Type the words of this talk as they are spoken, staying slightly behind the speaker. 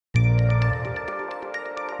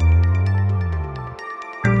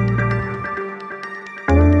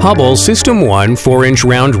Hubbell SystemOne 4-inch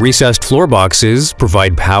round recessed floor boxes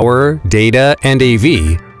provide power, data, and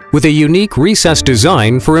AV with a unique recessed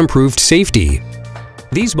design for improved safety.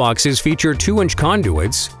 These boxes feature 2-inch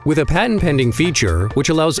conduits with a patent-pending feature which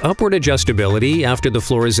allows upward adjustability after the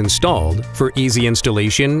floor is installed for easy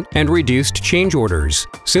installation and reduced change orders.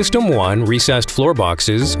 SystemOne recessed floor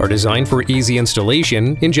boxes are designed for easy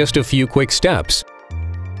installation in just a few quick steps.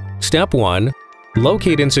 Step 1.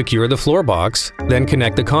 Locate and secure the floor box, then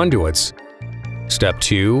connect the conduits. Step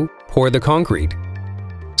 2. Pour the concrete.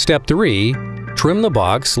 Step 3. Trim the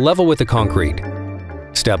box level with the concrete.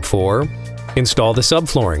 Step 4. Install the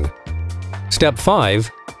subflooring. Step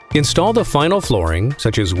 5. Install the final flooring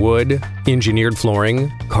such as wood, engineered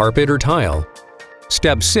flooring, carpet, or tile.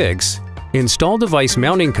 Step 6. Install device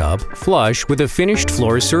mounting cup flush with a finished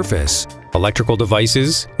floor surface, electrical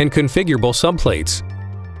devices, and configurable subplates.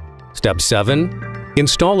 Step 7.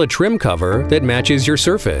 Install a trim cover that matches your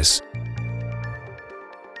surface.